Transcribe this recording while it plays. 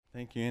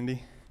Thank you,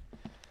 Andy.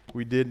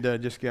 We did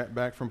just get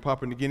back from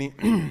Papua New Guinea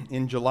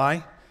in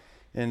July,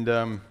 and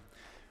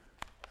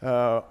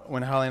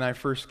when Holly and I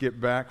first get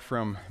back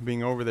from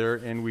being over there,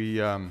 and we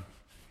are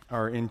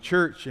in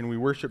church and we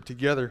worship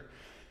together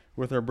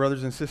with our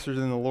brothers and sisters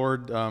in the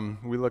Lord,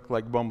 we look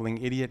like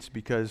bumbling idiots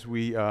because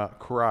we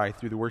cry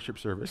through the worship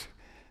service.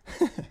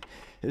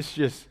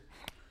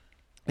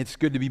 It's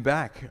good to be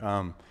back,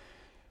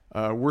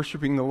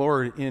 worshiping the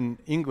Lord in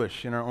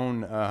English, in our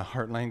own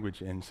heart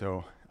language, and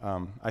so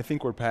I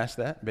think we're past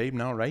that, babe,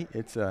 now, right?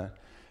 It's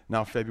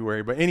now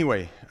February. But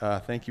anyway,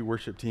 thank you,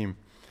 worship team.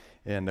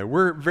 And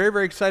we're very,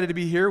 very excited to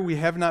be here. We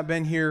have not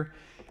been here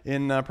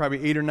in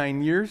probably 8 or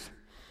 9 years.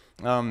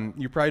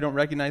 You probably don't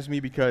recognize me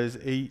because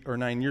 8 or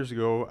 9 years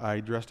ago, I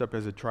dressed up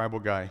as a tribal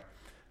guy.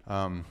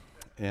 So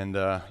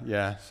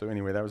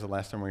anyway, that was the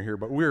last time we were here.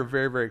 But we're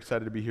very, very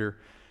excited to be here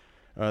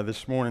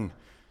this morning.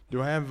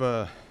 Do I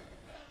have,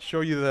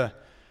 show you the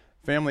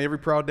family? Every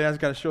proud dad's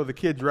got to show the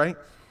kids, right?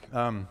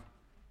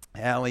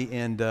 Allie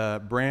and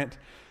Brant.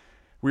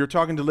 We were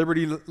talking to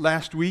Liberty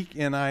last week,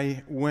 and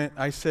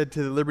I said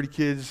to the Liberty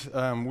kids,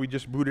 we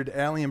just booted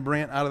Allie and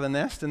Brant out of the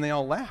nest, and they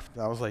all laughed.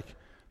 I was like,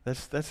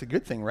 that's a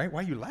good thing, right? Why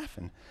are you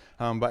laughing?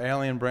 But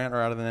Allie and Brant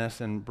are out of the nest,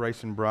 and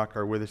Bryce and Brock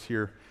are with us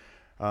here.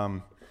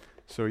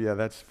 So yeah,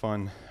 that's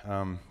fun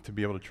to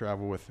be able to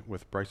travel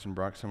with Bryce and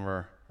Brock, some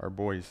of our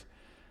boys.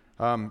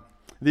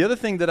 The other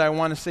thing that I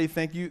want to say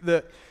thank you,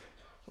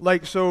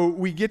 so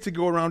we get to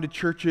go around to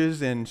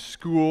churches and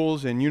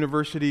schools and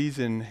universities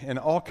and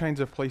all kinds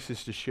of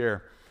places to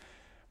share.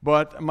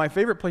 But my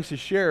favorite place to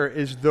share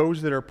is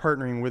those that are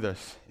partnering with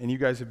us. And you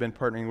guys have been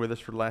partnering with us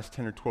for the last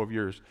 10 or 12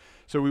 years.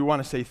 So we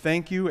want to say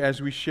thank you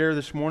as we share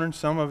this morning.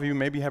 Some of you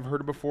maybe have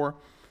heard it before.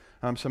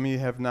 Some of you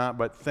have not.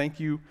 But thank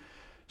you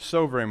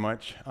so very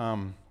much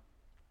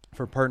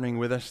for partnering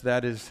with us.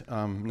 That is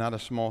not a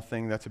small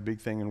thing. That's a big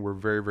thing, and we're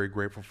very, very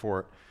grateful for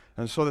it.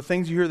 And so the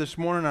things you hear this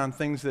morning on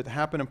things that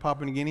happen in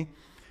Papua New Guinea,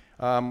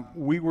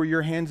 we were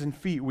your hands and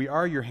feet. We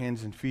are your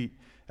hands and feet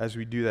as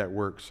we do that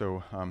work.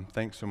 So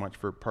thanks so much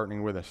for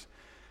partnering with us.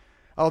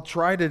 I'll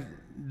try to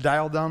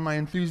dial down my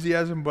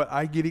enthusiasm, but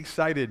I get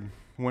excited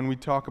when we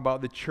talk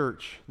about the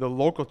church, the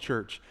local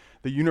church,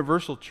 the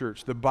universal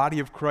church, the body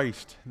of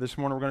Christ. This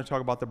morning we're going to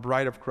talk about the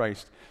bride of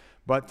Christ.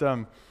 But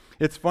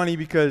it's funny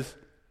because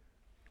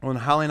when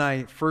Holly and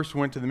I first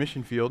went to the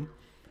mission field,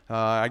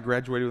 I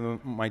graduated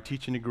with my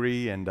teaching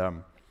degree, and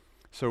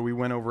so we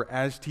went over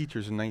as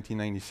teachers in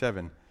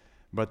 1997.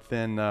 But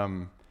then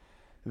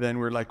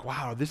we're like,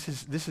 wow, this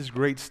is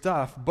great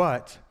stuff.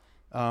 But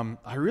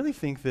I really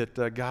think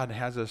that God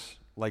has us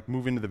like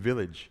move into the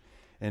village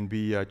and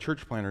be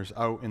church planters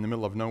out in the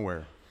middle of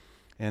nowhere.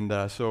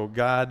 And so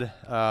God,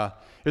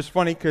 it's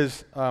funny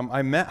because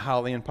I met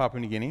Holly in Papua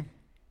New Guinea.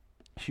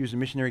 She was a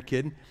missionary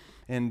kid,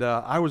 and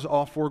I was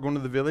all for going to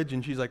the village,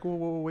 and she's like,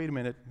 whoa, wait a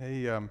minute,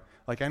 hey.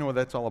 I know what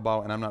that's all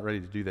about, and I'm not ready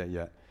to do that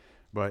yet.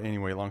 But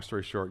anyway, long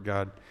story short,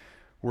 God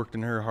worked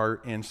in her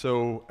heart. And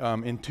so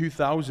in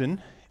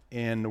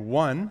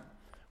 2001,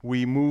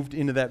 we moved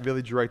into that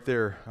village right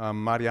there,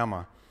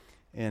 Mariama.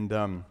 And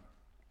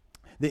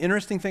the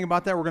interesting thing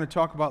about that, we're going to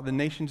talk about the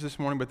nations this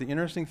morning, but the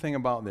interesting thing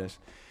about this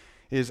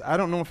is, I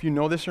don't know if you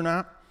know this or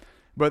not,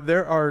 but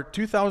there are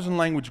 2,000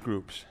 language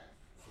groups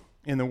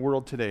in the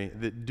world today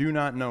that do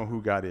not know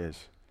who God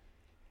is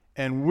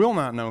and will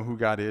not know who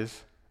God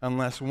is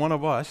unless one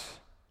of us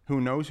who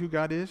knows who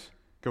God is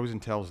goes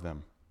and tells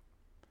them.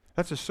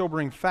 That's a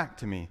sobering fact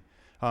to me.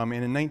 And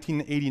in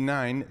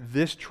 1989,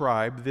 this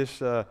tribe,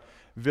 this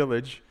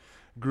village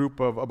group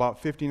of about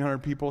 1,500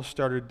 people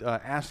started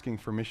asking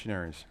for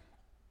missionaries.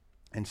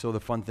 And so the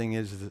fun thing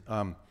is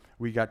that,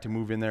 we got to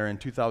move in there in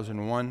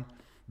 2001,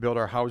 build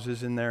our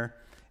houses in there,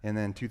 and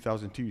then in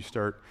 2002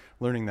 start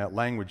learning that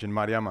language in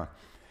Mariama.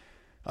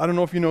 I don't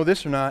know if you know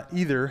this or not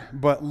either,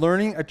 but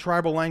learning a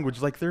tribal language,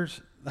 like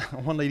there's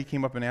one lady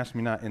came up and asked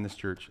me, not in this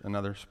church,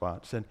 another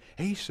spot, said,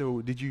 hey,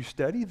 so did you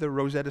study the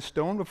Rosetta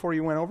Stone before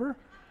you went over?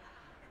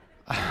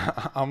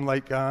 I'm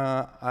like,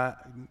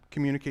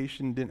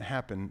 communication didn't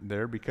happen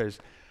there because,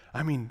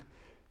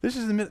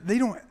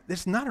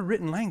 it's not a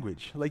written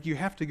language. Like, you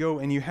have to go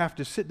and you have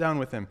to sit down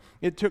with them.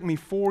 It took me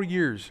 4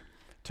 years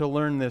to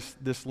learn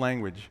this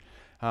language.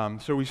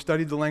 So we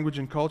studied the language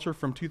and culture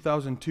from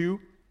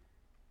 2002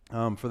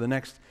 for the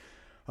next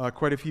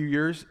quite a few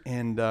years,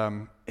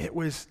 and it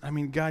was,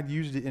 God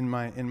used it in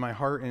my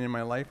heart and in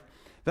my life.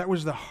 That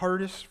was the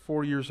hardest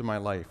 4 years of my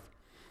life.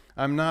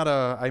 I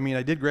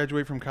did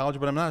graduate from college,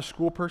 but I'm not a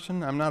school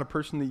person. I'm not a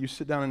person that you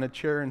sit down in a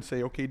chair and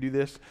say, okay, do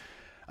this.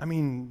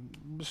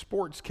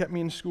 Sports kept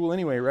me in school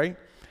anyway, right?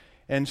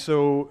 And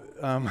so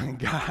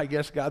I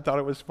guess God thought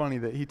it was funny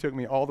that he took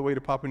me all the way to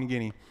Papua New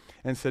Guinea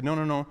and said,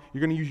 no, you're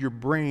going to use your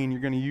brain,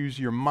 you're going to use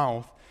your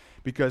mouth,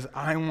 because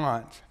I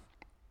want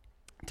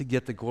to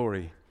get the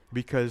glory.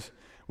 Because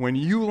when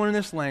you learn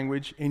this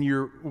language and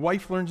your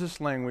wife learns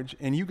this language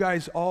and you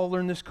guys all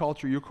learn this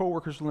culture, your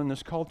coworkers learn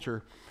this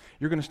culture,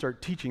 you're going to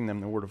start teaching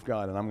them the Word of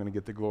God, and I'm going to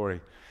get the glory.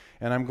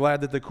 And I'm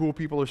glad that the cool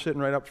people are sitting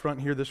right up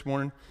front here this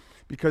morning,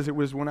 because it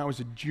was when I was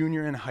a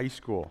junior in high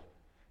school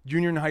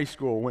junior in high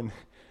school, when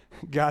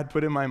God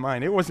put in my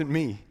mind, it wasn't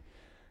me,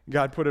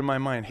 God put in my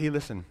mind, hey,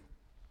 listen,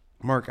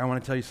 Mark, I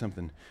want to tell you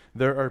something.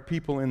 There are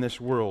people in this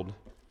world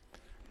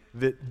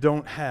that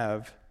don't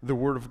have the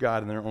Word of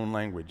God in their own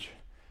language.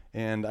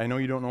 And I know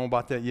you don't know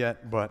about that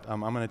yet, but I'm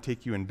going to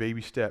take you in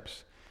baby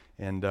steps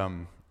and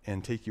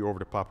take you over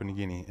to Papua New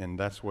Guinea. And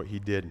that's what he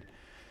did.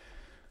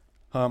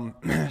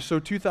 So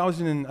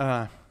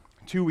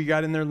 2002, we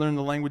got in there, learned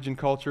the language and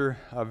culture,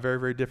 very,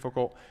 very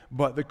difficult.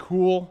 But the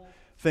cool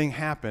thing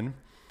happened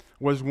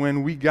was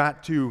when we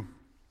got to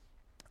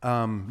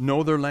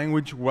know their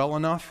language well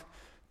enough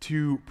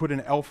to put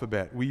an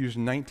alphabet. We used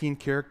 19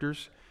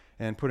 characters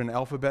and put an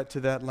alphabet to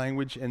that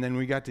language, and then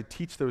we got to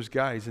teach those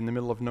guys in the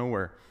middle of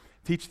nowhere.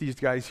 Teach these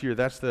guys here.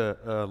 That's the,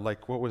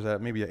 what was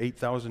that, maybe an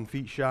 8,000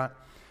 feet shot.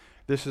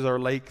 This is our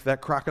lake.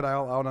 That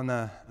crocodile out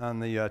on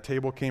the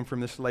table came from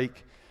this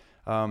lake,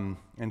 and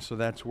so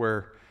that's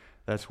where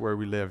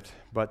we lived.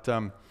 But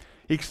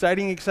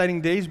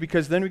exciting days,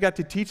 because then we got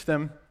to teach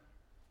them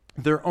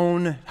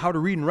how to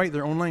read and write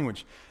their own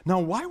language.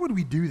 Now, why would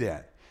we do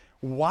that?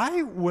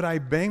 Why would I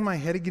bang my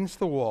head against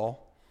the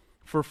wall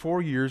for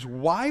 4 years?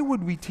 Why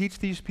would we teach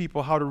these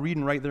people how to read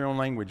and write their own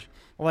language?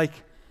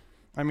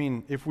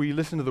 If we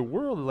listen to the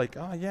world,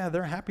 oh yeah,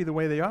 they're happy the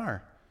way they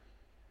are.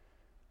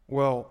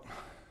 Well,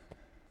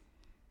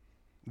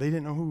 they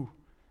didn't know who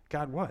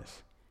God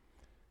was.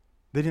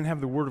 They didn't have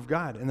the Word of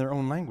God in their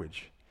own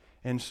language.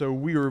 And so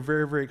we were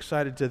very, very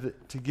excited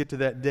to get to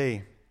that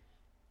day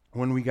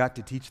when we got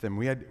to teach them.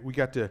 We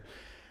got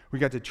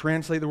to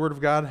translate the Word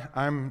of God.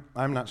 I'm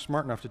not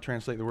smart enough to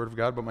translate the Word of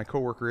God, but my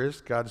coworker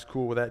is. God is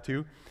cool with that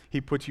too. He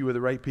puts you with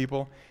the right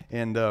people.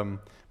 And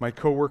my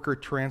coworker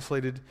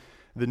translated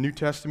the New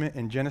Testament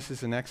in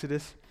Genesis and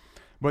Exodus.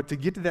 But to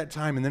get to that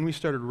time, and then we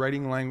started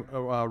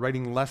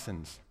writing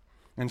lessons.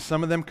 And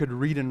some of them could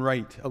read and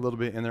write a little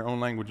bit in their own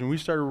language. And we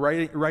started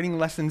writing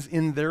lessons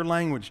in their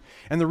language.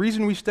 And the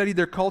reason we studied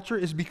their culture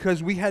is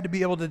because we had to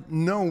be able to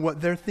know what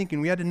they're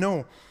thinking. We had to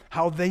know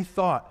how they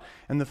thought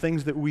and the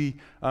things that we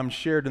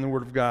shared in the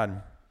Word of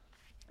God.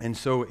 And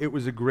so it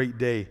was a great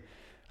day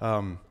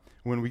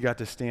when we got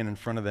to stand in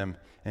front of them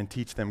and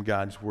teach them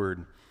God's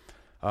Word.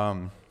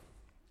 That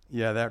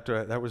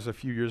was a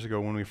few years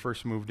ago when we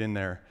first moved in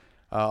there.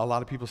 A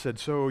lot of people said,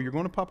 so you're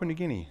going to Papua New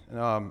Guinea.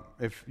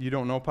 If you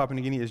don't know, Papua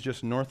New Guinea is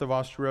just north of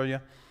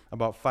Australia,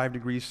 about 5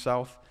 degrees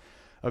south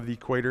of the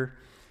equator.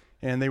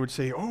 And they would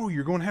say, oh,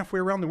 you're going halfway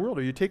around the world.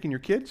 Are you taking your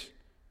kids?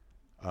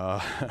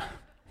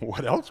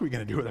 What else are we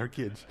going to do with our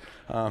kids?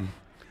 No,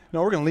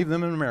 we're going to leave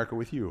them in America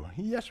with you.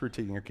 Yes, we're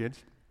taking our kids.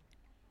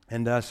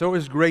 And so it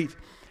was great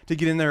to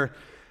get in there.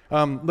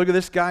 Look at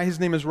this guy. His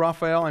name is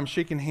Raphael. I'm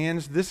shaking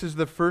hands. This is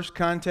the first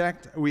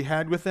contact we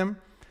had with him.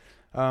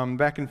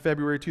 Back in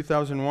February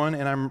 2001,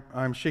 and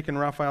I'm shaking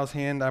Raphael's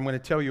hand. I'm going to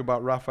tell you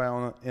about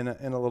Raphael in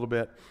a little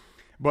bit.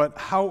 But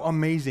how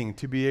amazing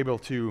to be able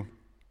to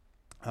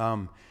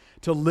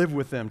live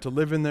with them, to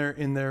live in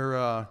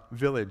their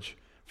village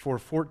for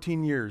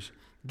 14 years,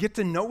 get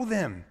to know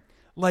them,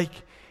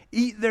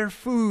 eat their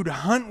food,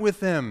 hunt with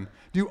them,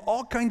 do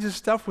all kinds of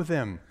stuff with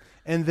them,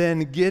 and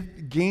then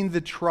gain the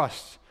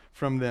trust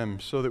from them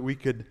so that we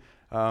could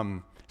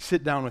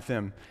sit down with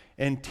them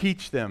and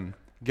teach them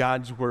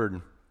God's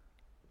Word.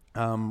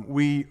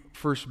 We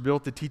first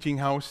built the teaching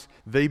house.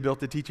 They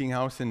built the teaching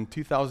house in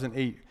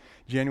 2008,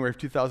 January of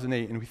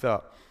 2008, and we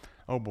thought,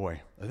 oh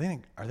boy, are they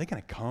going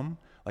to come?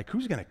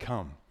 Who's going to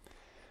come?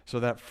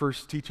 So that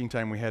first teaching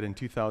time we had in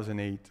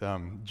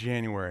 2008,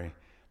 January,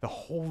 the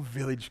whole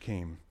village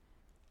came.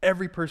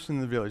 Every person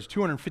in the village,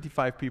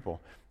 255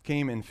 people,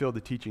 came and filled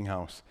the teaching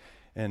house.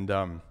 And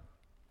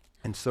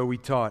so we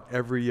taught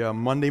every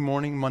Monday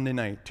morning, Monday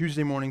night,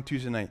 Tuesday morning,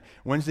 Tuesday night,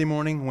 Wednesday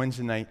morning,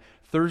 Wednesday night,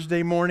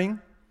 Thursday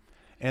morning.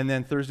 And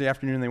then Thursday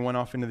afternoon, they went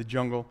off into the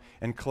jungle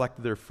and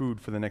collected their food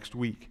for the next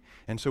week.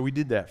 And so we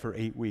did that for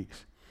 8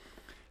 weeks.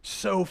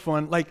 So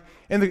fun.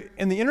 And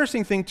the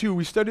interesting thing, too,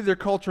 we studied their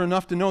culture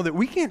enough to know that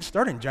we can't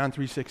start in John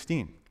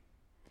 3:16.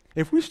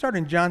 If we start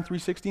in John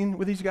 3:16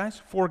 with these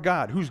guys, for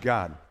God, who's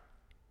God?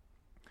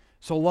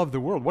 So love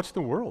the world. What's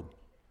the world?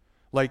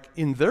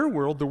 In their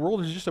world, the world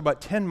is just about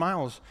 10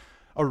 miles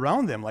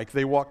around them.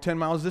 They walk 10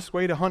 miles this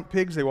way to hunt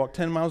pigs. They walk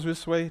 10 miles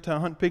this way to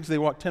hunt pigs. They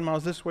walk 10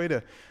 miles this way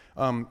to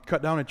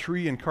cut down a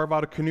tree and carve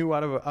out a canoe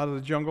out of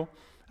the jungle.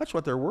 That's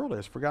what their world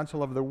is. For God to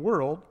love the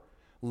world.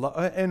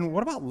 And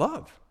what about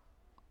love?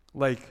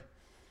 They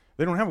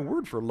don't have a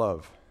word for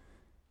love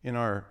in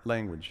our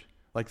language.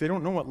 They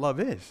don't know what love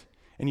is.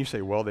 And you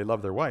say, well, they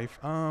love their wife.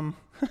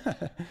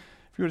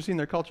 If you would have seen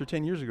their culture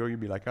 10 years ago, you'd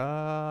be like,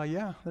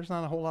 yeah, there's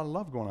not a whole lot of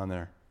love going on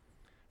there.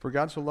 For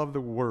God so loved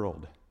the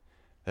world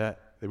that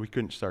we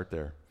couldn't start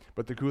there.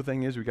 But the cool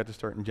thing is we got to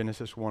start in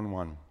Genesis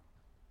 1:1.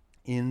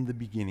 In the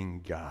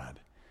beginning, God.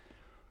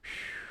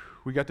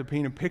 We got to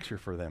paint a picture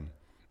for them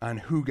on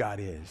who God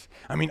is.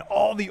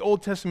 All the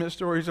Old Testament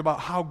stories about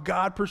how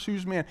God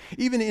pursues man,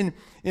 even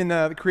in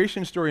the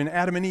creation story in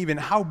Adam and Eve, and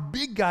how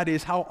big God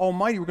is, how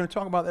almighty. We're going to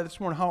talk about that this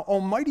morning, how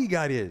almighty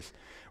God is.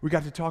 We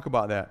got to talk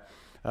about that.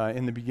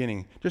 in the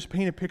beginning. Just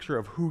paint a picture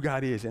of who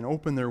God is and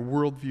open their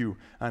worldview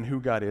on who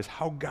God is,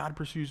 how God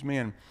pursues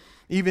man.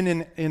 Even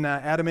in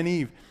Adam and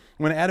Eve,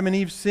 when Adam and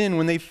Eve sinned,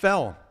 when they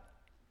fell,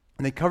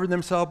 and they covered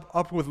themselves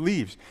up with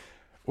leaves,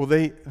 well,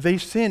 they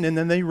sinned, and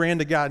then they ran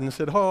to God and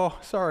said, oh,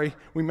 sorry,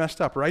 we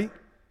messed up, right?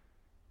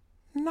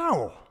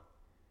 No.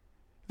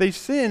 They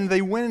sinned,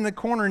 they went in the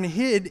corner and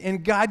hid,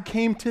 and God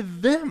came to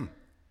them.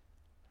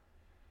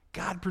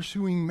 God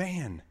pursuing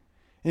man.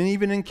 And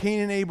even in Cain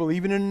and Abel,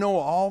 even in Noah,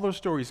 all those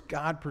stories,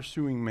 God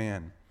pursuing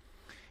man.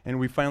 And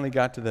we finally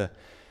got to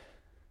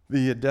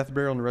the death,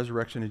 burial, and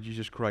resurrection of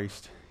Jesus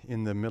Christ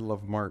in the middle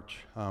of March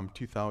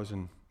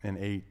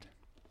 2008.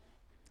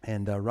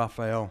 And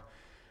Raphael,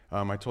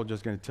 I told you I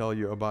was going to tell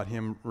you about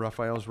him.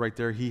 Raphael's right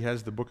there. He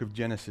has the book of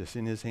Genesis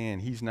in his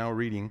hand. He's now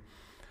reading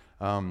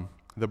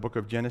the book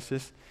of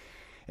Genesis.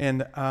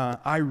 And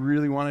I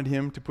really wanted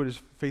him to put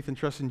his faith and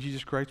trust in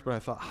Jesus Christ, but I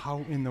thought,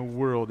 how in the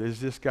world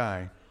is this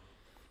guy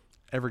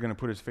ever going to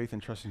put his faith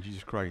and trust in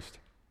Jesus Christ?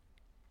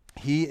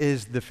 He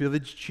is the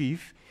village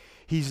chief.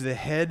 He's the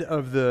head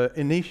of the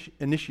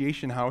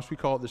initiation house. We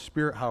call it the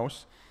spirit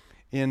house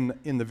in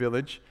the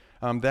village.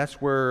 That's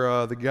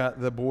where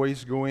the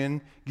boys go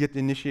in, get the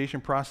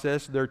initiation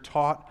process. They're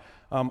taught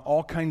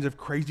all kinds of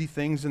crazy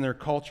things in their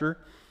culture.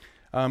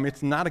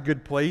 It's not a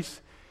good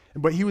place,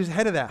 but he was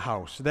head of that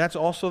house. That's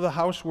also the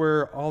house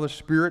where all the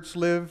spirits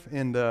live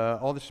and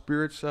all the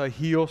spirits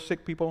heal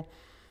sick people.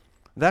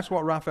 That's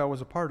what Raphael was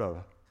a part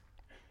of.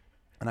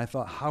 And I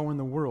thought, how in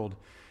the world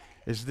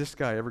is this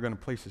guy ever going to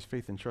place his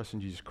faith and trust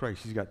in Jesus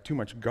Christ? He's got too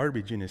much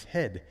garbage in his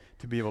head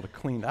to be able to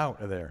clean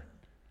out of there.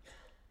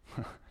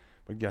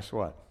 But guess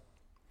what?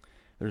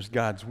 There's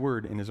God's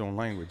word in his own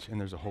language, and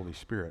there's a Holy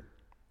Spirit.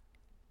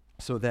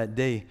 So that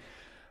day,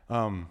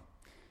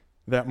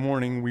 that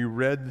morning, we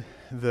read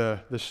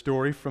the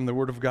story from the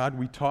Word of God.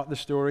 We taught the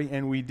story,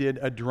 and we did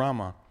a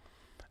drama,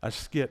 a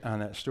skit on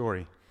that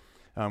story,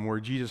 where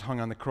Jesus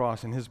hung on the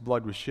cross and his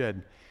blood was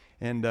shed.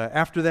 And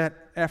after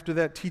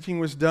that teaching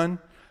was done,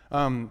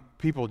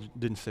 people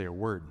didn't say a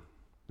word.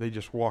 They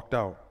just walked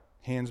out,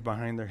 hands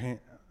behind their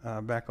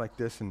back like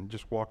this, and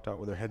just walked out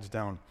with their heads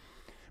down.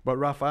 But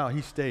Raphael,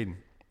 he stayed.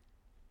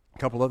 A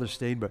couple others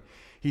stayed, but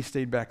he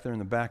stayed back there in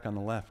the back on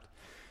the left.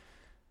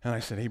 And I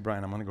said, hey,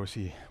 Brian, I'm going to go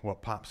see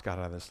what Pops got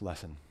out of this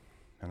lesson.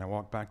 And I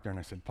walked back there and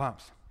I said,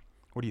 Pops,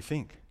 what do you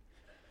think?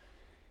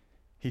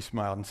 He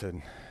smiled and said,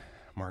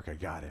 Mark, I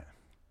got it.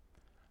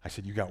 I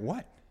said, you got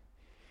what?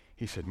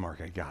 He said,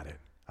 Mark, I got it.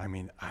 I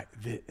mean,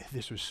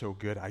 this was so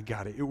good. I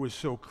got it. It was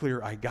so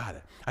clear. I got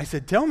it. I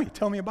said, tell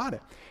me about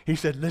it. He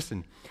said,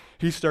 listen.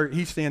 He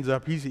stands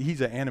up.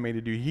 He's an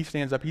animated dude. He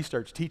stands up. He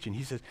starts teaching.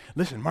 He says,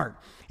 listen,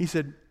 Mark. He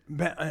said,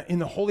 in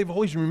the Holy of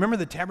Holies, remember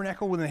the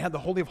tabernacle when they had the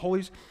Holy of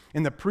Holies,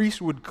 and the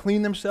priests would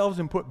clean themselves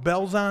and put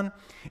bells on,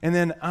 and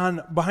then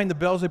behind the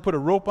bells they put a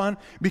rope on,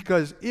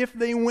 because if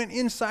they went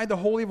inside the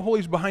Holy of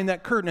Holies behind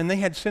that curtain and they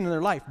had sin in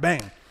their life,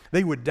 bang,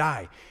 they would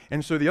die.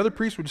 And so the other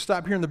priests would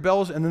stop hearing the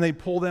bells, and then they'd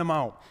pull them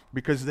out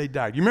because they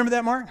died. You remember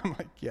that, Mark? I'm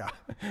like, yeah,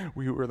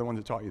 we were the ones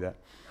that taught you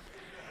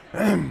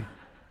that.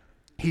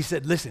 He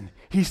said, listen,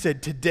 he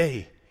said,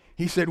 today,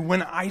 he said,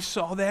 when I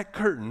saw that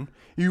curtain,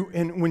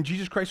 and when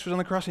Jesus Christ was on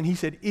the cross, and he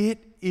said, it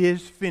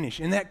is finished.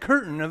 And that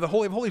curtain of the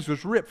Holy of Holies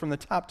was ripped from the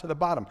top to the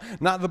bottom.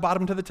 Not the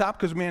bottom to the top,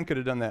 because man could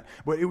have done that.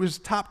 But it was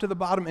top to the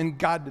bottom, and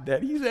God did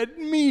that. He said,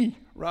 me,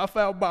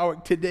 Raphael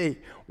Bowick, today,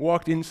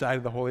 walked inside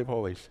of the Holy of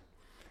Holies.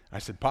 I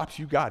said, Pops,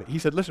 you got it. He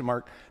said, listen,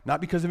 Mark, not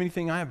because of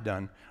anything I've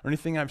done or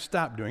anything I've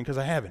stopped doing, because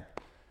I haven't.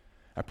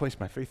 I placed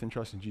my faith and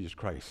trust in Jesus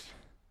Christ.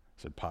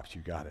 I said, Pops,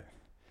 you got it.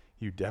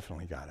 You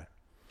definitely got it.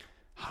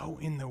 How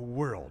in the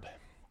world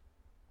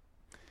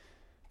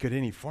could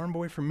any farm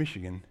boy from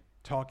Michigan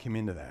talk him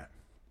into that?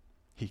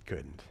 He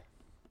couldn't.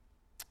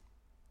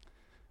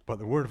 But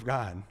the Word of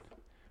God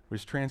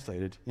was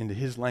translated into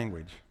his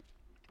language,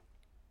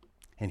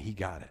 and he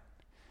got it.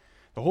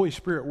 The Holy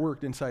Spirit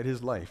worked inside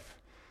his life,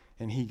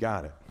 and he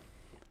got it.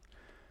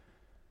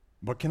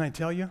 But can I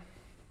tell you,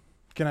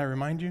 can I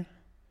remind you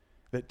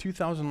that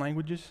 2,000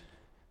 languages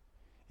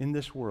in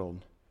this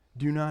world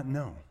do not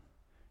know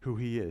who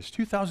he is.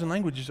 2,000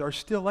 languages are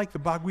still like the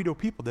Bagwedo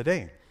people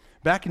today.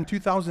 Back in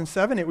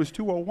 2007, it was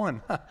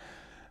 201.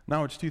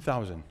 Now it's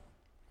 2,000.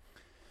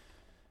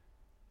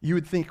 You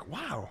would think,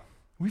 wow,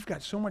 we've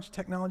got so much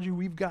technology,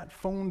 we've got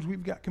phones,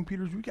 we've got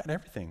computers, we've got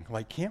everything.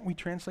 Like, can't we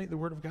translate the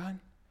Word of God?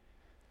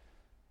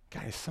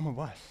 Guys, some of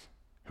us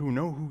who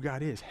know who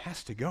God is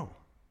has to go.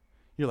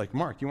 You're like,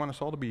 Mark, you want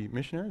us all to be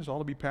missionaries, all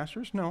to be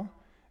pastors? No,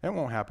 that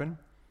won't happen.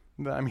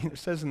 I mean, it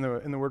says in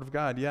the Word of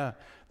God, yeah,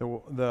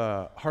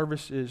 the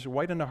harvest is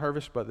white unto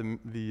harvest, but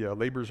the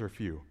laborers are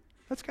few.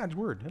 That's God's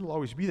Word. It'll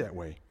always be that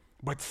way.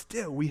 But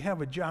still, we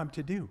have a job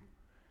to do.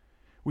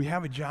 We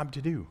have a job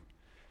to do.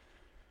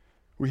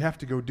 We have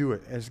to go do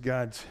it as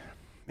God's.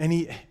 And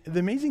the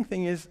amazing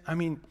thing is, I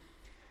mean,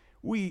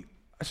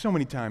 so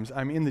many times,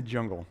 I'm in the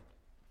jungle.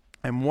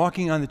 I'm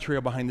walking on the trail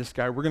behind this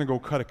guy. We're going to go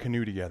cut a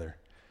canoe together.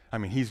 I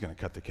mean, he's going to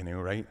cut the canoe,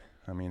 right?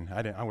 I mean,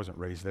 I wasn't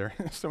raised there.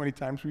 So many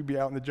times we'd be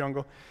out in the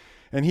jungle,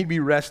 and he'd be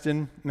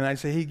resting, and I'd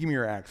say, hey, give me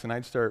your axe. And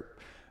I'd start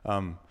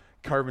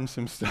carving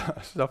some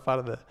stuff out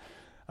of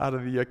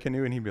the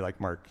canoe, and he'd be like,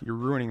 Mark, you're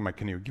ruining my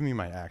canoe. Give me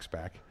my axe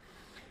back.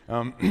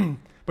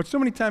 But so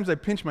many times I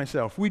pinch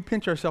myself. We'd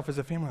pinch ourselves as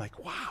a family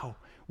like, wow,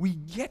 we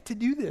get to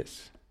do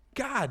this.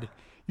 God,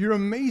 you're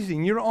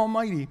amazing. You're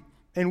almighty.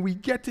 And we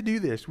get to do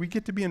this. We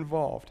get to be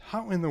involved.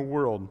 How in the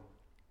world?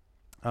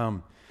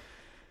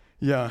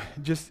 Yeah,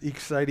 just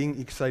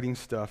exciting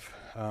stuff.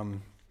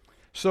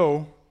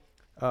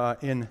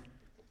 In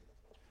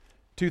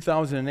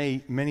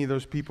 2008, many of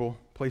those people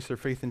placed their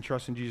faith and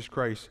trust in Jesus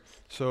Christ.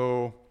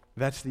 So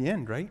that's the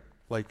end, right?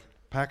 Like,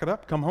 pack it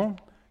up, come home.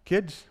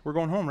 Kids, we're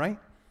going home, right?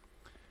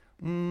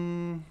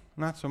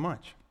 Not so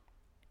much.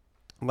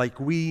 Like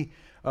we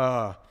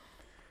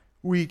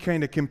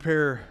kind of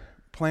compare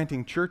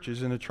planting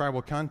churches in a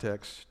tribal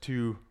context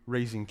to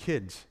raising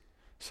kids.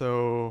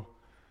 So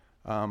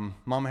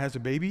mama has a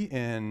baby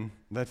and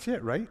that's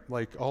it, right?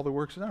 Like all the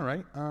work's done,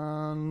 right?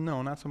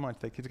 No, not so much.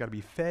 That kid's got to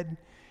be fed.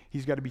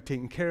 He's got to be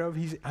taken care of.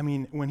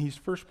 When he's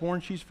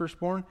firstborn, she's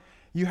firstborn,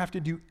 you have to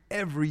do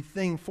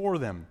everything for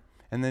them.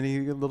 And then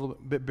you get a little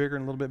bit bigger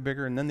and a little bit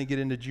bigger, and then they get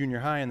into junior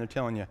high and they're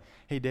telling you,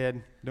 hey,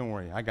 Dad, don't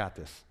worry, I got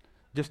this.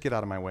 Just get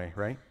out of my way,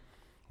 right?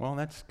 Well,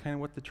 that's kind of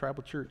what the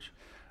tribal church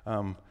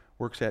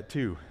works at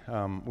too.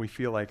 We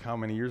feel like how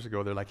many years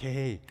ago they're like,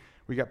 hey,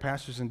 we got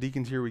pastors and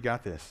deacons here, we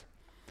got this.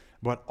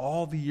 But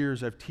all the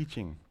years of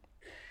teaching,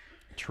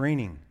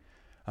 training,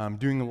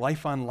 doing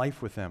life on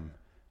life with them,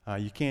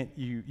 you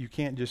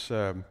can't just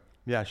share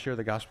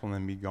the gospel and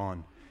then be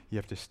gone. You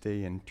have to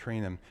stay and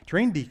train them.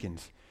 Train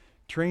deacons.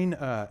 Train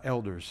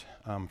elders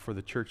for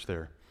the church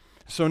there.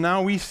 So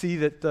now we see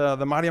that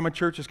the Mariama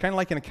Church is kind of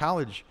like in a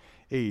college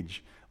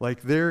age.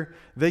 Like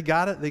they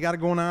got it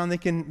going on. They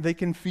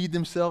can feed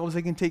themselves.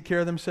 They can take care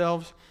of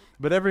themselves.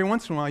 But every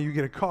once in a while you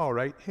get a call,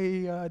 right?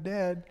 Hey,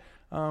 Dad,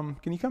 can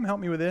you come help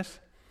me with this?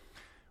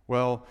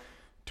 Well,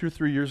 2 or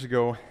 3 years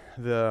ago,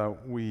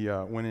 we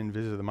went in and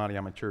visited the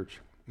Mariama Church,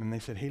 and they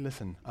said, hey,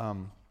 listen,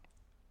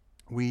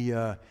 we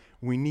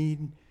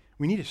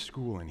need a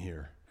school in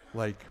here.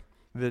 Like,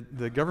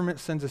 the government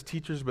sends us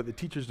teachers, but the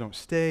teachers don't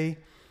stay.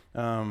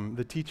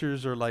 The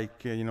teachers are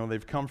like,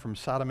 they've come from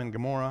Sodom and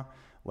Gomorrah.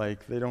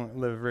 Like, they don't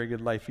live a very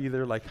good life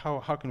either. Like,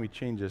 how can we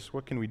change this?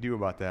 What can we do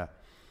about that?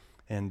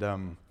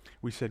 And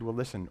we said, well,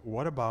 listen,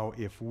 what about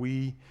if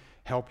we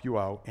help you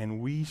out and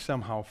we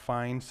somehow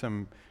find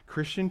some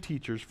Christian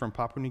teachers from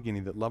Papua New Guinea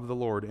that love the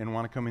Lord and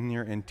want to come in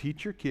here and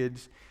teach your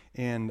kids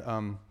and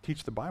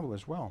teach the Bible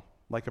as well,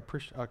 like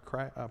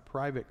a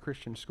private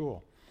Christian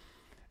school.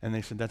 And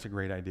they said, that's a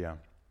great idea.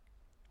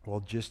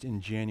 Well, just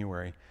in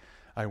January,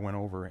 I went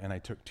over and I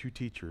took 2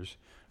 teachers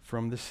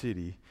from the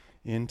city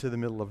into the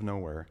middle of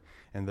nowhere,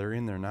 and they're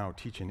in there now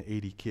teaching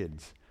 80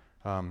 kids.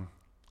 And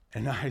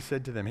I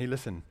said to them, hey,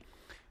 listen,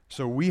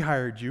 so we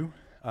hired you.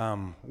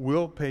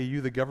 We'll pay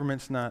you. The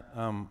government's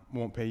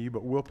won't pay you,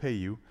 but we'll pay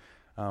you.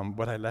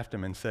 But I left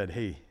them and said,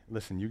 hey,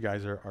 listen, you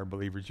guys are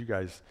believers. You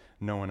guys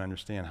know and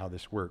understand how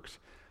this works.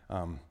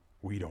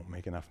 We don't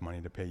make enough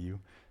money to pay you,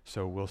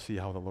 so we'll see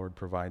how the Lord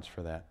provides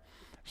for that.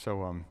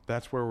 So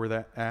that's where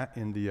we're at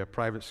in the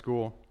private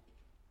school,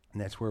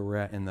 and that's where we're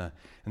at in the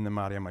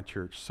Mariama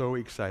Church. So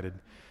excited.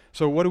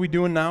 So what are we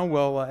doing now?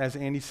 Well, as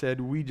Andy said,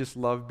 we just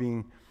love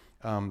being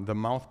the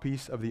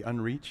mouthpiece of the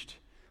unreached.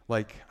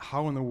 Like,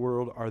 how in the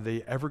world are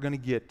they ever going to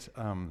get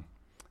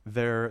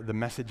the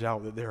message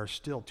out that there are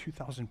still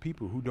 2,000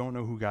 people who don't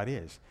know who God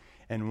is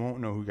and won't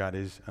know who God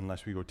is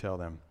unless we go tell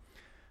them?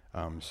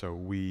 So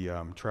we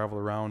travel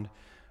around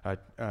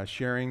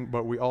sharing,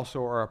 but we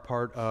also are a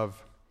part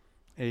of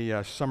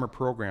a summer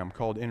program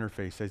called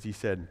Interface, as he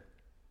said.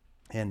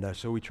 And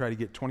so we try to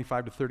get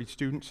 25 to 30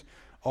 students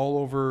all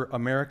over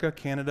America,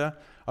 Canada,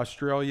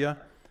 Australia,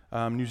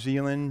 New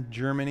Zealand,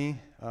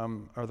 Germany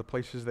are the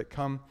places that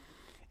come.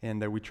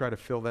 And we try to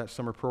fill that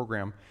summer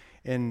program.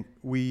 And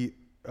we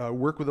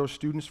work with those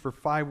students for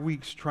 5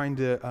 weeks trying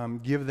to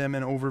give them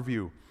an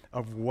overview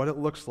of what it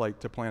looks like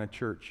to plant a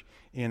church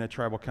in a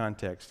tribal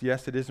context.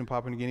 Yes, it is in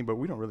Papua New Guinea, but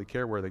we don't really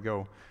care where they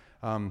go.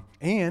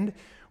 And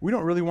we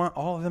don't really want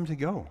all of them to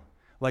go.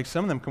 Like,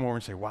 some of them come over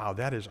and say, wow,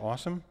 that is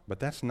awesome, but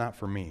that's not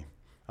for me.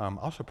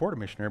 I'll support a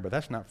missionary, but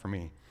that's not for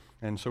me.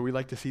 And so we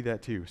like to see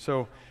that too.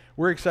 So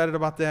we're excited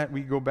about that.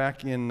 We go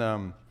back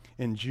in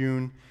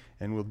June,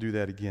 and we'll do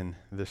that again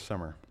this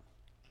summer.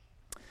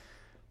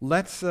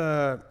 Let's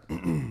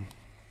open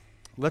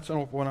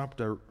up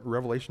to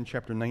Revelation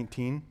chapter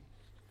 19.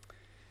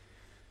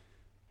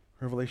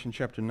 Revelation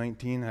chapter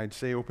 19. I'd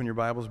say open your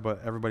Bibles,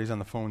 but everybody's on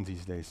the phones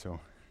these days, so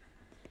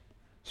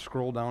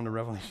scroll down to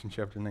Revelation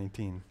chapter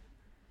 19.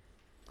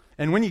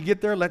 And when you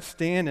get there, let's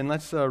stand and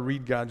let's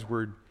read God's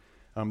word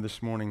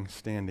this morning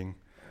standing.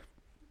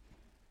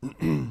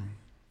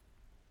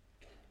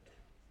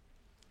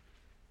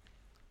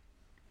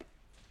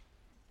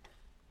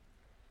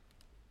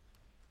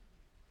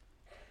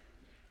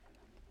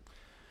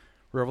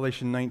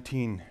 Revelation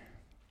 19,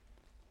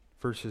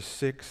 verses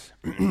 6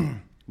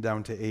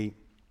 down to 8.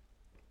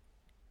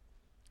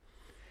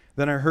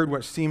 Then I heard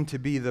what seemed to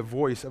be the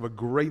voice of a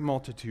great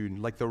multitude,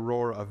 like the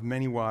roar of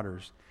many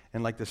waters,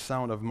 and like the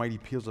sound of mighty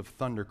peals of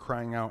thunder,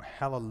 crying out,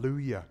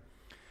 Hallelujah!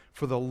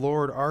 For the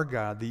Lord our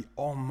God, the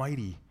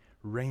Almighty,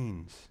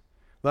 reigns.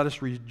 Let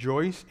us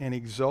rejoice and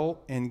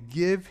exult and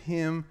give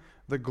him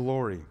the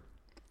glory.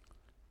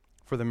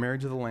 For the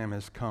marriage of the Lamb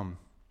has come,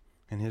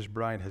 and his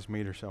bride has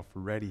made herself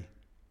ready.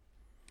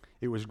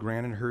 It was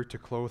granted her to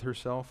clothe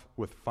herself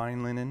with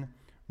fine linen,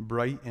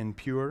 bright and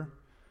pure,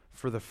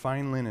 for the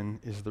fine linen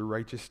is the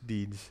righteous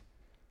deeds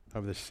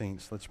of the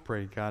saints. Let's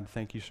pray. God,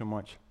 thank you so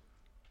much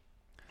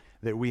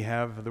that we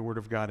have the Word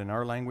of God in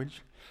our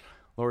language.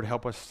 Lord,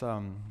 help us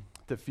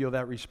to feel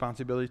that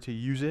responsibility to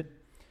use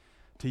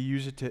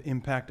it to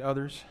impact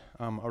others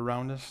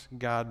around us.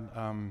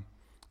 God,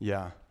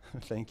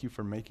 thank you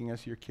for making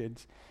us your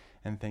kids,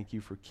 and thank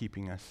you for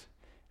keeping us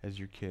as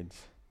your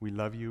kids. We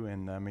love you,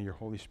 and may your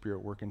Holy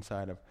Spirit work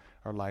inside of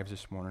our lives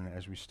this morning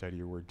as we study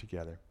your Word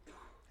together.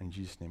 In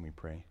Jesus' name we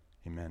pray.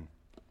 Amen.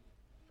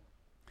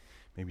 You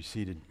may be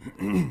seated.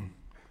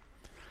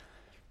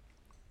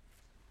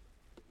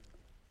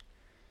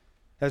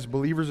 As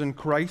believers in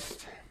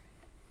Christ,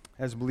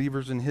 as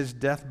believers in his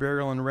death,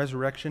 burial, and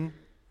resurrection,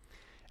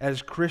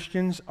 as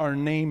Christians, our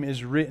name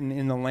is written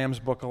in the Lamb's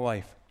Book of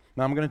Life.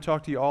 Now, I'm going to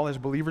talk to you all as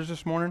believers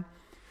this morning,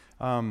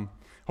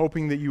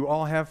 hoping that you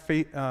all have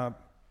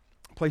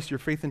placed your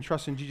faith and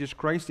trust in Jesus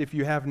Christ. If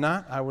you have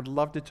not, I would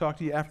love to talk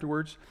to you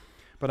afterwards,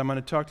 but I'm going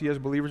to talk to you as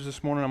believers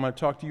this morning. I'm going to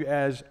talk to you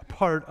as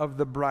part of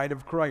the bride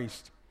of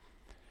Christ.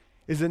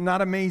 Is it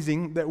not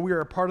amazing that we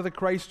are a part of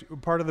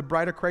the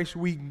bride of Christ?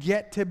 We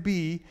get to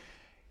be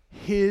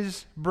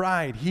his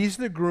bride. He's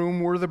the groom,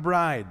 we're the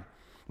bride.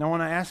 Now, I'm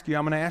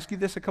going to ask you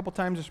this a couple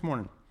times this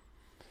morning.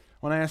 I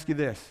want to ask you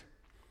this.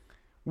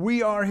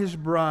 We are his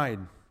bride.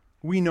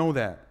 We know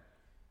that.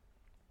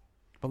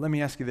 But let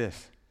me ask you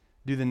this.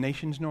 Do the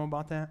nations know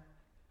about that?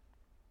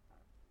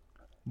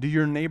 Do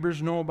your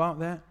neighbors know about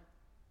that?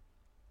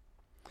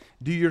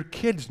 Do your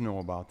kids know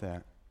about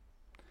that?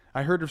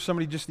 I heard of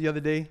somebody just the other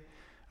day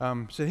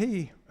said,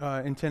 hey,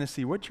 in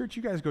Tennessee, what church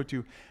you guys go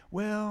to?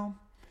 Well,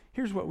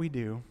 here's what we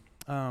do.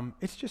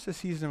 It's just a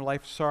season of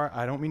life. Sorry,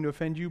 I don't mean to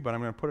offend you, but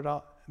I'm going to put it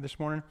out this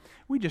morning.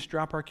 We just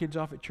drop our kids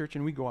off at church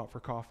and we go out for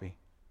coffee.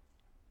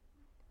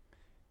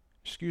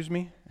 Excuse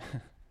me?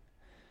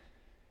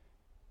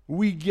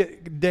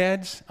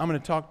 Dads, I'm going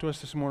to talk to us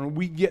this morning.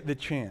 We get the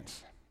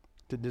chance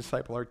to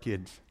disciple our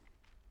kids.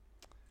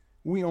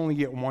 We only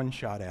get one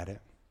shot at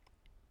it.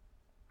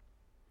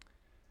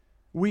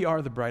 We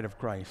are the bride of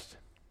Christ.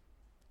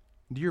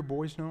 Do your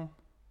boys know?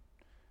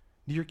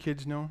 Do your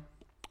kids know?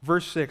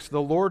 Verse 6,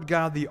 the Lord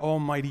God, the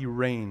Almighty,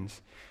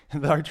 reigns.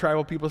 Our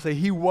tribal people say,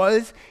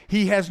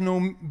 he has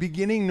no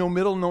beginning, no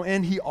middle, no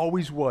end. He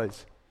always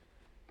was.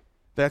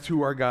 That's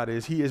who our God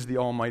is. He is the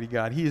Almighty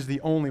God. He is the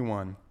only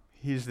one.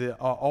 He's the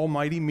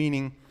Almighty,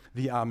 meaning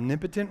the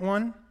omnipotent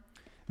one,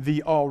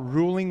 the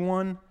all-ruling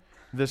one,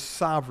 the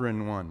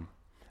sovereign one.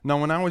 Now,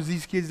 when I was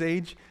these kids'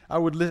 age, I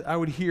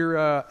would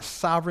hear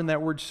sovereign,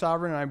 that word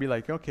sovereign, and I'd be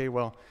like, okay,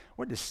 well,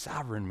 what does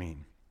sovereign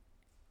mean?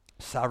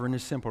 Sovereign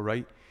is simple,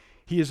 right?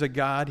 He is a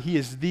God. He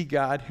is the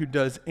God who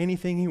does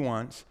anything he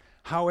wants,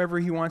 however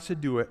he wants to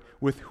do it,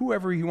 with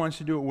whoever he wants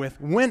to do it with,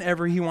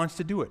 whenever he wants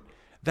to do it.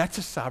 That's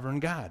a sovereign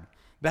God.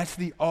 That's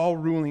the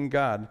all-ruling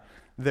God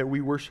that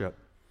we worship.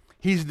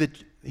 He's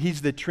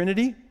the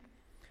Trinity,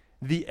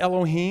 the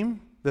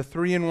Elohim, the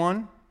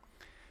three-in-one.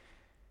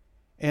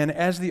 And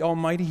as the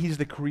Almighty, he's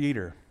the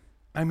creator.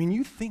 I mean,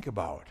 you think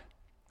about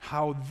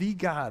how the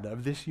God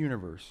of this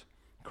universe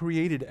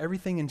created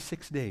everything in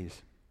 6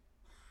 days.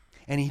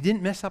 And he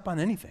didn't mess up on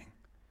anything.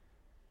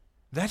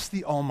 That's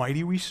the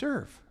Almighty we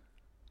serve.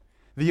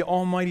 The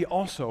Almighty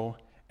also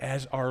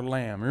as our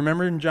Lamb.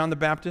 Remember in John the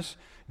Baptist?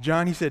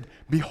 John, he said,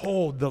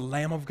 behold, the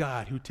Lamb of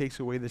God who takes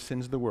away the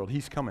sins of the world.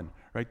 He's coming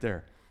right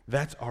there.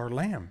 That's our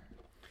Lamb.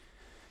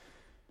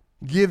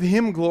 Give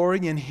him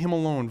glory and him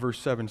alone, verse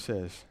 7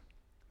 says.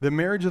 The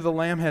marriage of the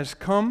Lamb has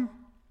come.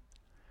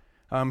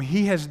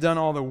 He has done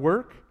all the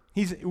work.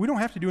 We don't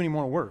have to do any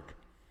more work.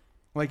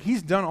 Like,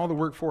 he's done all the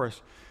work for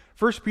us.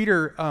 1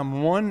 Peter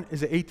 1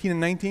 is 18 and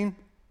 19,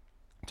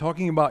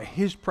 talking about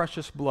his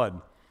precious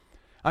blood.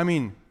 I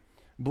mean,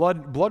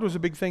 blood was a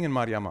big thing in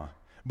Mariama.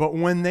 But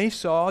when they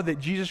saw that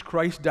Jesus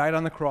Christ died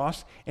on the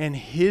cross and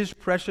his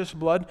precious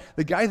blood,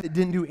 the guy that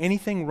didn't do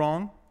anything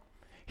wrong,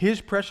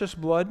 his precious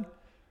blood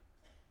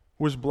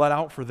was bled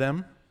out for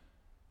them,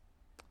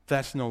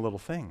 that's no little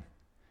thing.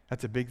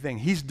 That's a big thing.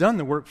 He's done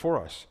the work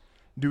for us.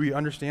 Do we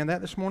understand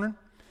that this morning?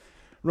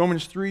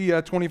 Romans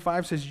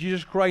 3:25 says,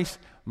 Jesus Christ,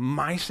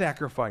 my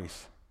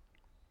sacrifice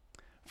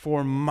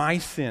for my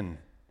sin.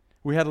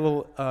 We had a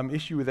little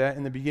issue with that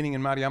in the beginning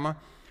in Mariama.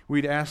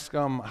 We'd ask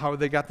how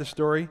they got the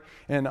story,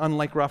 and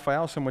unlike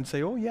Raphael, someone would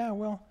say, oh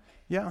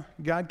yeah,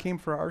 God came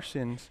for our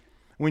sins.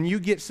 When you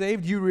get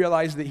saved, you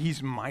realize that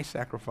he's my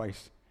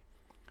sacrifice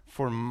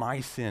for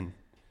my sin.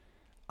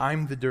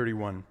 I'm the dirty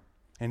one,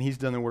 and he's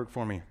done the work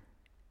for me.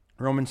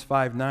 Romans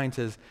 5:9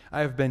 says,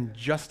 I have been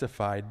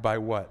justified by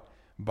what?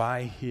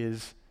 By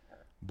his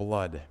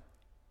blood.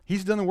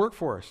 He's done the work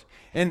for us.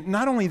 And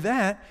not only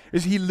that,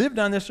 is he lived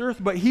on this earth,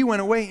 but he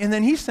went away, and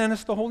then he sent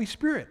us the Holy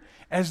Spirit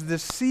as the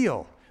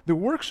seal. The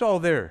work's all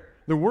there.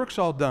 The work's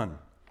all done.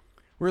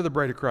 We're the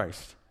bride of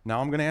Christ.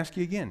 Now I'm going to ask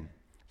you again.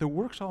 The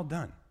work's all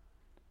done.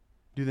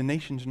 Do the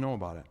nations know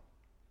about it?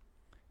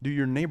 Do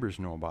your neighbors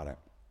know about it?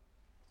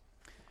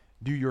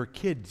 Do your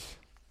kids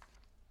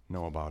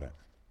know about it?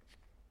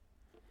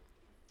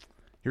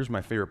 Here's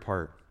my favorite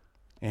part.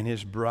 And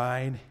his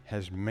bride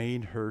has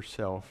made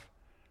herself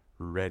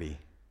ready.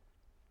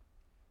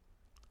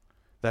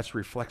 That's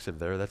reflexive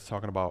there. That's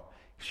talking about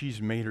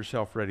she's made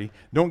herself ready.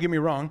 Don't get me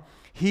wrong.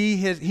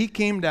 He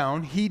came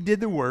down. He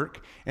did the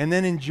work. And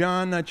then in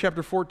John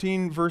chapter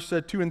 14, verse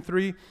 2 and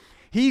 3,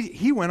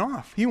 he went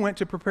off. He went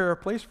to prepare a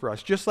place for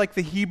us. Just like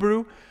the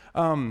Hebrew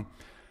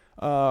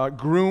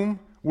groom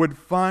would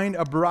find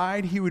a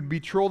bride, he would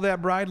betroth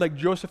that bride like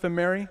Joseph and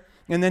Mary,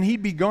 and then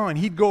he'd be gone.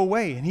 He'd go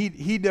away, and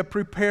he'd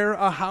prepare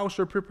a house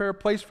or prepare a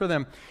place for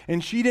them.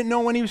 And she didn't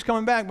know when he was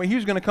coming back, but he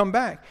was going to come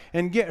back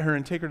and get her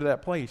and take her to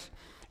that place.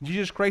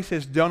 Jesus Christ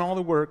has done all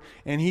the work,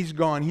 and he's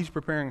gone. He's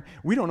preparing.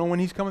 We don't know when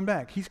he's coming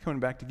back. He's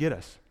coming back to get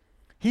us.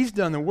 He's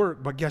done the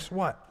work, but guess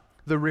what?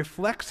 The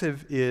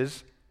reflexive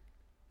is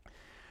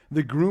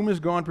the groom is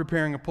gone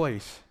preparing a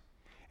place,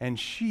 and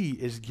she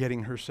is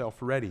getting herself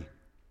ready.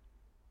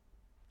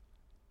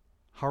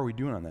 How are we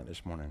doing on that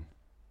this morning?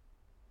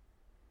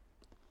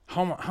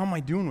 How am I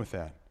doing with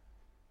that?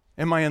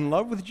 Am I in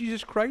love with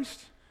Jesus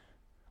Christ?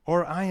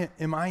 Or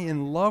am I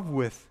in love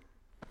with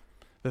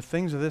the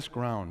things of this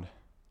ground?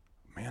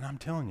 Man, I'm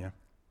telling you,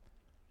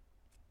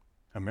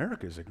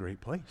 America is a great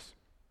place.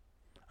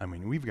 I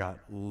mean, we've got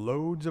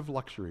loads of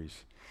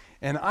luxuries.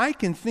 And I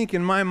can think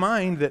in my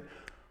mind that,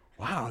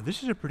 wow,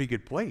 this is a pretty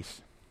good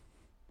place.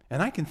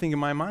 And I can think in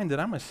my mind that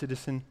I'm a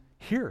citizen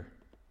here.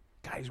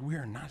 Guys, we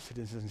are not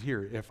citizens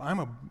here. If I'm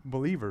a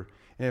believer,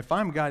 and if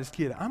I'm God's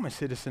kid, I'm a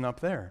citizen up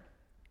there.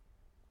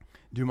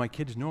 Do my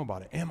kids know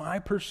about it? Am I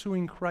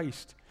pursuing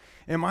Christ?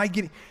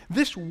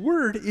 This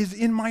word is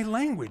in my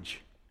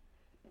language.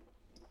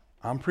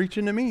 I'm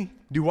preaching to me.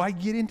 Do I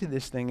get into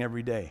this thing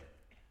every day?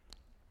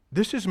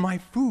 This is my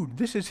food.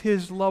 This is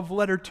his love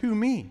letter to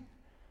me.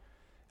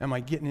 Am I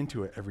getting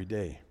into it every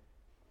day?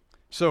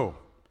 So,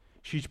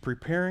 she's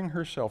preparing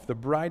herself. The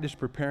bride is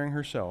preparing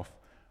herself.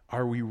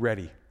 Are we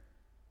ready?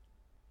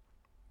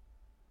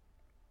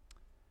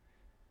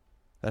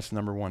 That's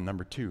number one.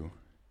 Number two,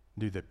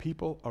 do the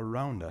people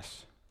around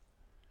us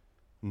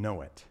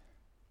know it?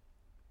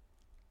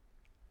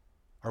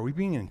 Are we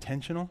being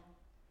intentional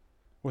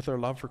with our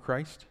love for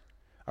Christ?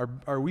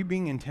 Are we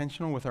being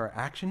intentional with our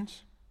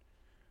actions?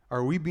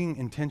 Are we being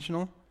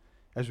intentional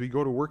as we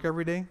go to work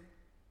every day?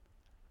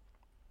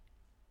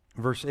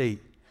 Verse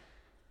 8,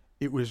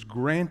 it was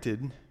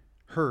granted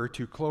her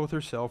to clothe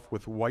herself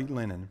with white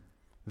linen.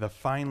 The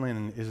fine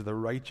linen is the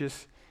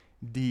righteous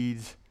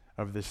deeds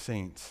of the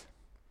saints.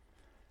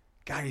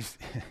 Guys,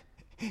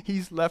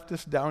 he's left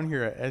us down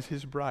here as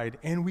his bride,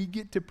 and we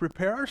get to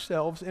prepare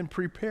ourselves and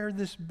prepare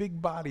this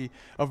big body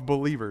of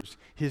believers,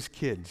 his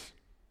kids.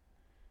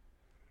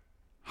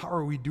 How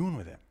are we doing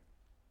with it?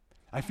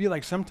 I feel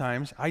like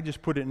sometimes I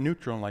just put it in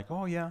neutral and like,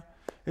 oh yeah,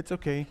 it's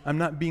okay. I'm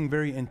not being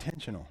very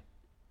intentional.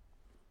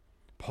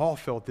 Paul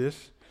felt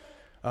this.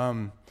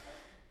 And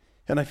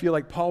I feel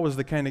like Paul was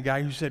the kind of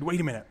guy who said, wait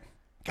a minute,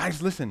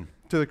 guys, listen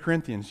to the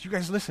Corinthians. You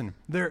guys listen.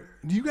 Do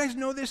you guys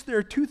know this? There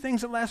are two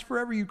things that last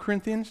forever, you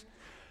Corinthians.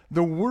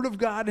 The Word of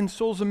God and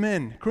souls of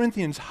men.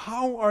 Corinthians,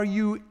 how are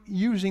you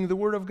using the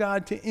Word of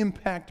God to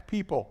impact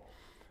people?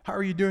 How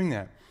are you doing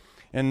that?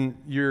 And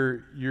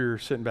you're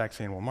sitting back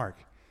saying, well, Mark,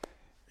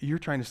 you're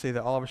trying to say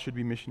that all of us should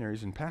be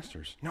missionaries and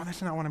pastors. No,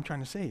 that's not what I'm trying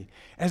to say.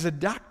 As a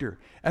doctor,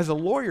 as a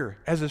lawyer,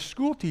 as a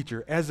school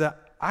teacher, as an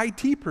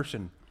IT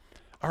person,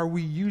 are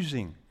we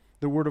using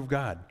the Word of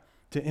God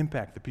to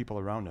impact the people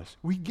around us?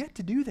 We get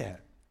to do that.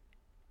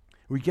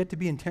 We get to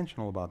be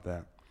intentional about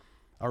that.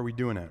 Are we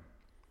doing it?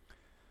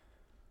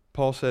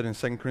 Paul said in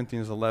 2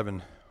 Corinthians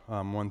 11,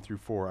 1 through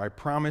 4, I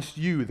promised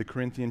you, the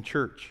Corinthian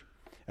church,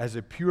 as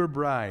a pure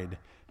bride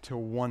to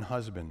one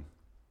husband,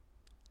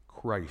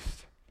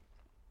 Christ.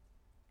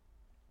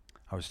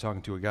 I was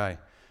talking to a guy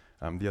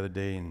the other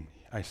day, and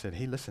I said,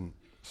 hey, listen,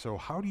 so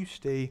how do you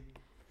stay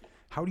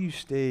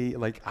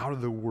like out of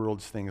the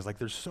world's things? Like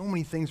there's so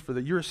many things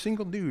you're a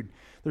single dude.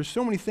 There's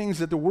so many things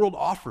that the world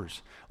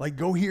offers. Like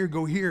go here,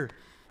 go here.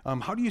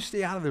 How do you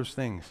stay out of those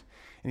things?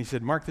 And he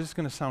said, Mark, this is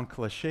going to sound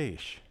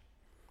cliche-ish,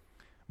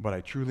 but I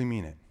truly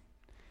mean it.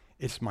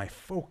 It's my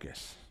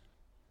focus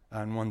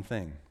on one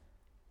thing.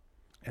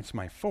 It's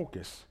my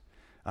focus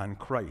on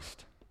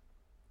Christ.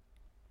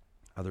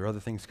 Are there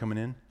other things coming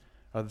in?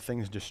 Other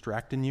things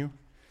distracting you?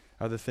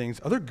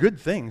 Other good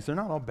things. They're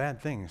not all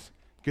bad things.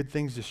 Good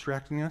things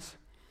distracting us.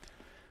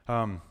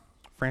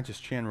 Francis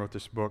Chan wrote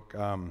this book,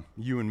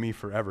 You and Me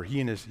Forever. He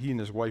and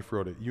his wife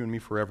wrote it, You and Me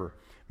Forever,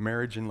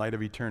 Marriage in Light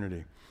of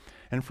Eternity.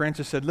 And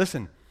Francis said,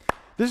 listen,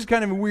 this is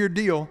kind of a weird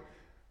deal,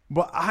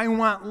 but I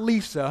want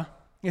Lisa,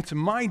 it's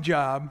my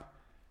job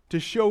to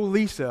show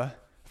Lisa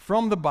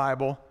from the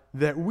Bible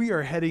that we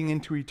are heading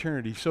into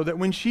eternity, so that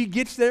when she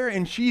gets there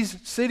and she's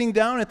sitting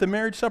down at the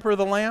marriage supper of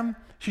the Lamb,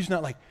 she's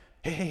not like,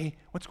 hey,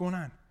 what's going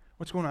on?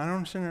 What's going on? I don't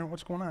understand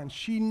what's going on.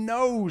 She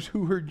knows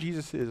who her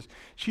Jesus is.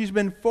 She's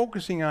been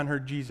focusing on her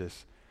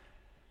Jesus.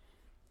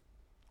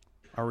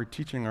 Are we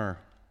teaching our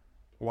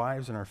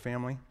wives and our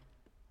family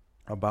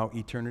about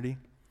eternity?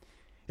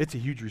 It's a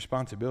huge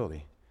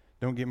responsibility.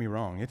 Don't get me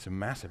wrong. It's a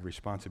massive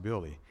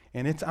responsibility.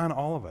 And it's on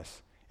all of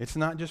us. It's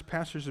not just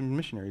pastors and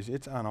missionaries.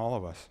 It's on all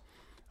of us.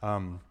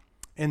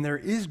 And there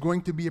is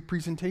going to be a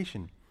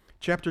presentation.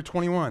 Chapter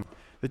 21,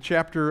 the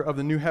chapter of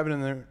the new heaven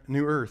and the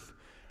new earth.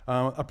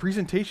 A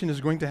presentation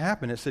is going to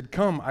happen. It said,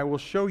 "Come, I will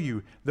show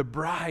you the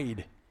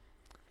bride,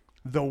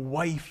 the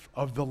wife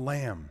of the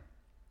Lamb."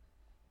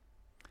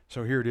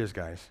 So here it is,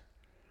 guys.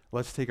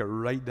 Let's take it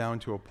right down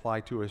to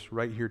apply to us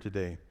right here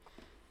today.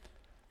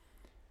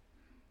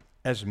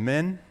 As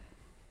men,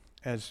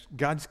 as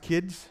God's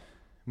kids,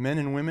 men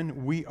and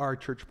women, we are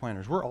church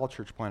planners. We're all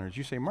church planners.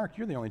 You say, "Mark,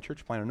 you're the only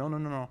church planner."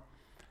 No.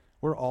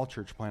 We're all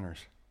church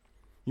planners.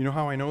 You know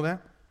how I know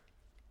that?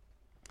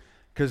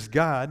 Because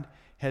God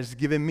has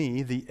given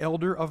me, the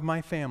elder of my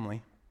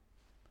family,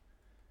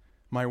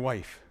 my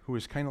wife, who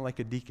is kind of like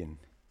a deacon,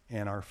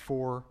 and our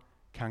 4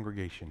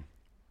 congregation.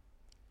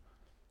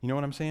 You know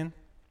what I'm saying?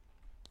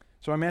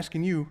 So I'm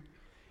asking you,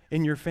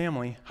 in your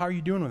family, how are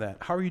you doing with that?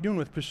 How are you doing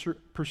with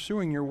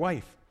pursuing your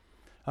wife?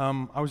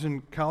 I was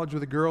in college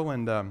with a girl,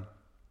 and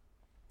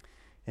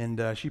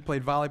she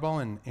played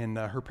volleyball, and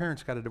her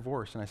parents got a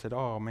divorce. And I said,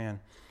 "Oh,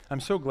 man, I'm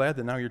so glad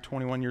that now you're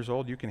 21 years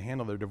old, you can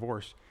handle their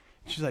divorce."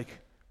 And she's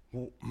like,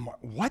 "Well,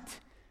 what?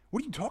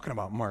 What are you talking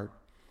about, Mark?"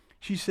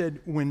 She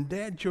said, "When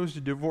Dad chose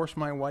to divorce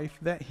my wife,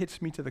 that hits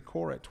me to the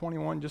core at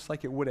 21 just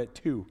like it would at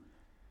 2.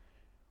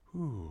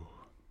 Ooh.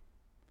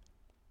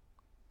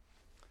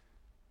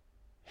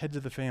 Heads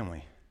of the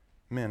family.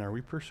 Men, are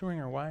we pursuing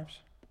our wives?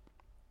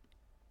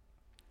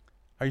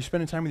 Are you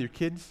spending time with your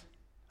kids?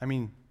 Are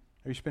you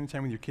spending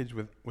time with your kids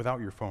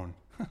without your phone?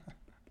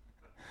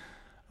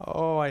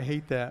 Oh, I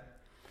hate that.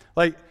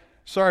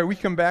 Sorry, we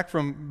come back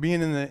from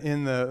being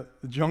in the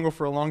jungle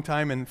for a long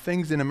time, and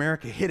things in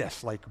America hit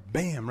us like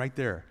bam, right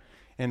there.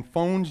 And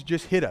phones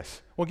just hit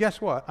us. Well, guess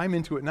what? I'm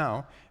into it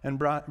now. And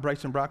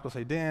Bryce and Brock will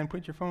say, "Dan,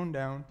 put your phone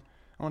down.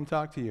 I want to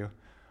talk to you."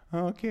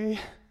 Okay.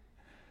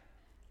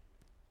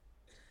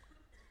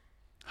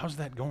 How's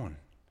that going?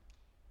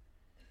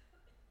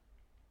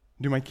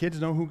 Do my kids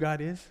know who God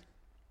is?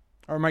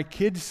 Are my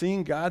kids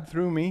seeing God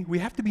through me? We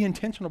have to be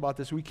intentional about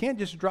this. We can't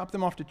just drop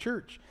them off to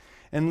church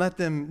and let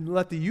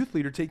the youth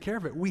leader take care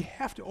of it. We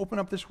have to open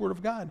up this Word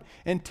of God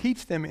and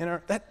teach them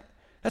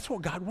that's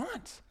what God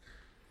wants.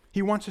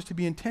 He wants us to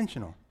be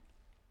intentional.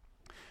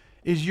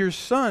 Does your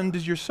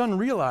son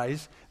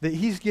realize that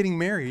he's getting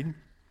married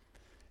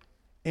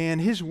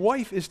and his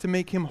wife is to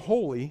make him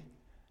holy,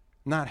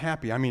 not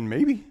happy?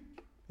 Maybe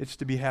it's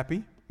to be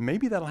happy.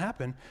 Maybe that'll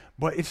happen,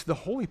 but it's the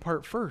holy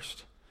part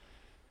first.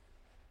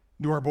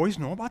 Do our boys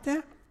know about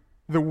that?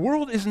 The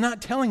world is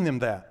not telling them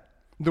that.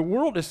 The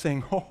world is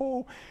saying,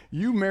 "Oh,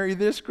 you marry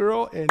this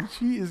girl and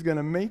she is going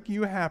to make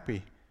you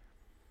happy."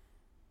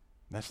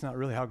 That's not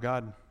really how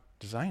God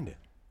designed it.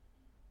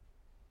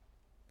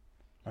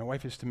 My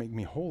wife is to make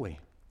me holy,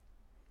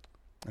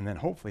 and then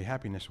hopefully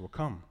happiness will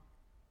come.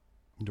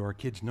 Do our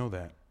kids know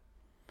that?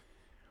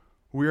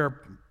 We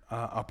are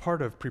a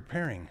part of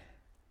preparing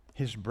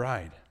His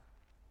bride.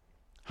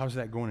 How's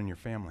that going in your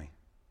family?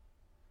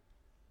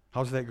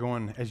 How's that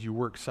going as you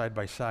work side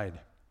by side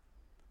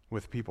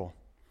with people?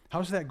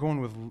 How's that going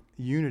with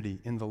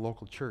unity in the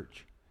local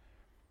church?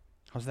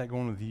 How's that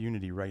going with the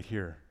unity right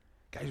here?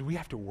 Guys, we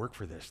have to work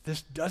for this.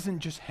 This doesn't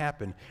just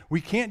happen.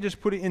 We can't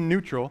just put it in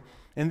neutral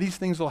and these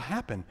things will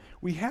happen.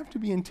 We have to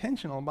be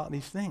intentional about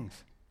these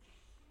things.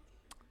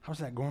 How's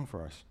that going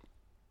for us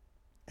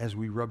as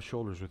we rub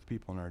shoulders with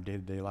people in our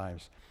day-to-day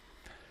lives?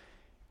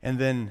 And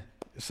then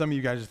some of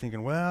you guys are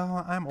thinking,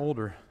 "Well, I'm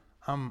older.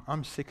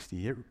 I'm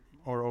 60.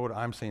 Or older.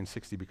 I'm saying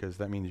 60 because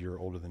that means you're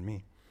older than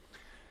me.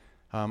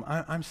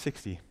 I'm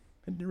 60.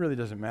 It really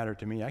doesn't matter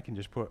to me. I can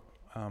just put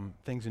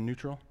things in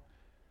neutral."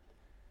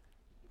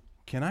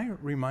 Can I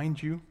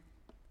remind you,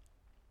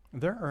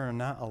 there are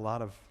not a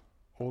lot of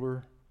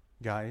older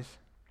guys,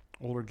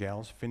 older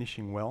gals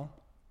finishing well.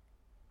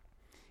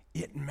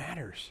 It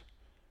matters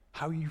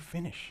how you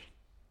finish.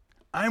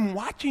 I'm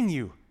watching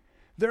you.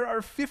 There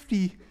are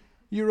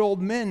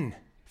 50-year-old men,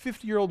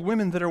 50-year-old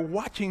women that are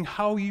watching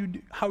how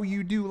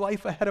you do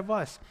life ahead of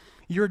us.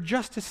 You're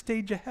just a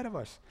stage ahead of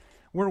us.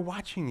 We're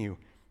watching you.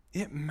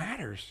 It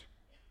matters.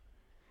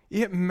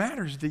 It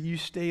matters that you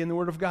stay in the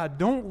Word of God.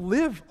 Don't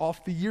live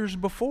off the years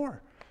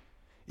before.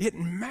 It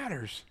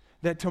matters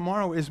that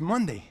tomorrow is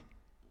Monday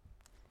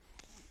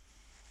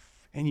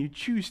and you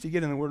choose to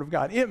get in the Word of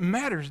God. It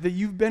matters that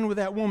you've been with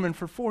that woman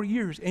for 4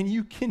 years and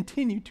you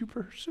continue to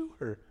pursue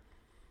her.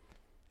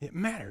 It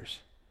matters.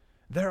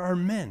 There are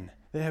men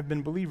that have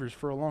been believers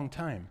for a long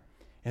time,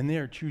 and they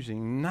are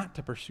choosing not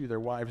to pursue their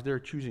wives. They're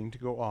choosing to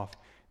go off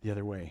the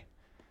other way.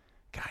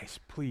 Guys,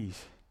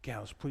 please,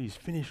 gals, please,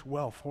 finish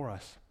well for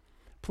us.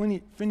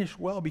 Finish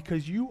well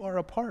because you are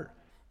a part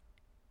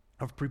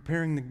of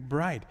preparing the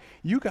bride.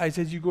 You guys,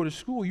 as you go to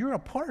school, you're a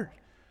part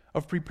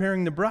of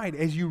preparing the bride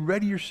as you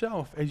ready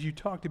yourself, as you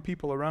talk to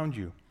people around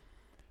you,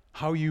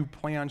 how you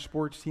play on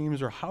sports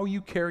teams or how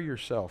you carry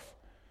yourself.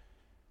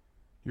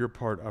 You're a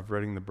part of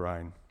readying the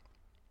bride.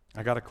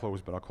 I got to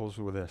close, but I'll close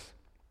with this.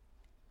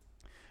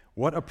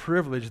 What a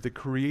privilege the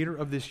creator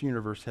of this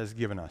universe has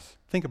given us.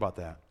 Think about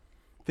that.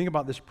 Think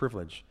about this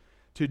privilege.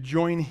 To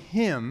join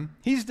him,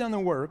 he's done the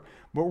work,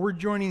 but we're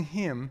joining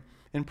him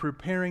in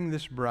preparing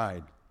this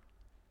bride.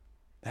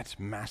 That's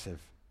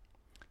massive.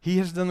 He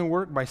has done the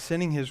work by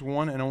sending his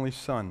one and only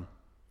Son.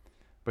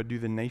 But do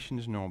the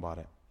nations know about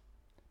it?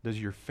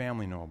 Does your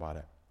family know about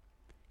it?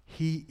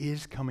 He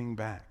is coming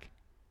back,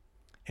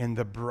 and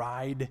the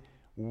bride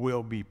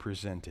will be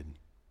presented.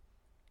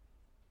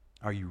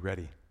 Are you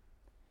ready?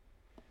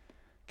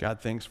 God,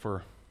 thanks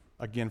for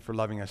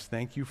loving us.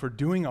 Thank you for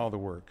doing all the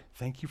work.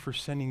 Thank you for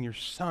sending your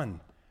Son.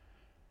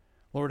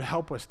 Lord,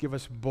 help us. Give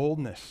us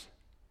boldness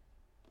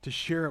to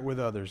share it with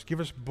others. Give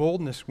us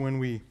boldness when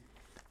we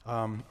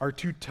are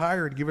too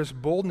tired. Give us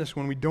boldness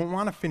when we don't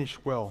want to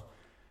finish well.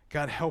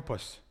 God, help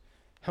us.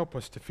 Help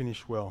us to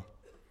finish well.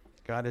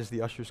 God, as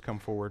the ushers come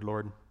forward,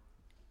 Lord,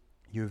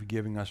 you have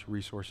given us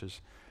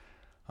resources.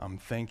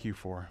 Thank you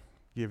for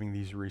giving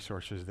these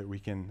resources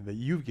that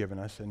you've given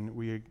us, and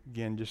we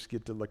again just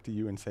get to look to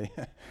you and say,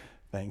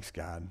 thanks,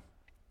 God.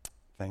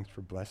 Thanks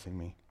for blessing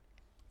me.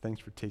 Thanks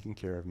for taking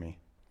care of me.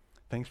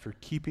 Thanks for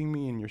keeping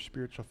me in your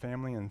spiritual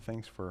family, and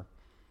thanks for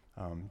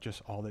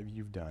just all that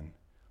you've done.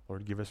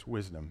 Lord, give us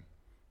wisdom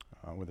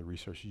with the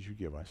resources you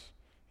give us.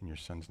 In your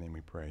Son's name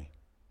we pray.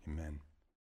 Amen.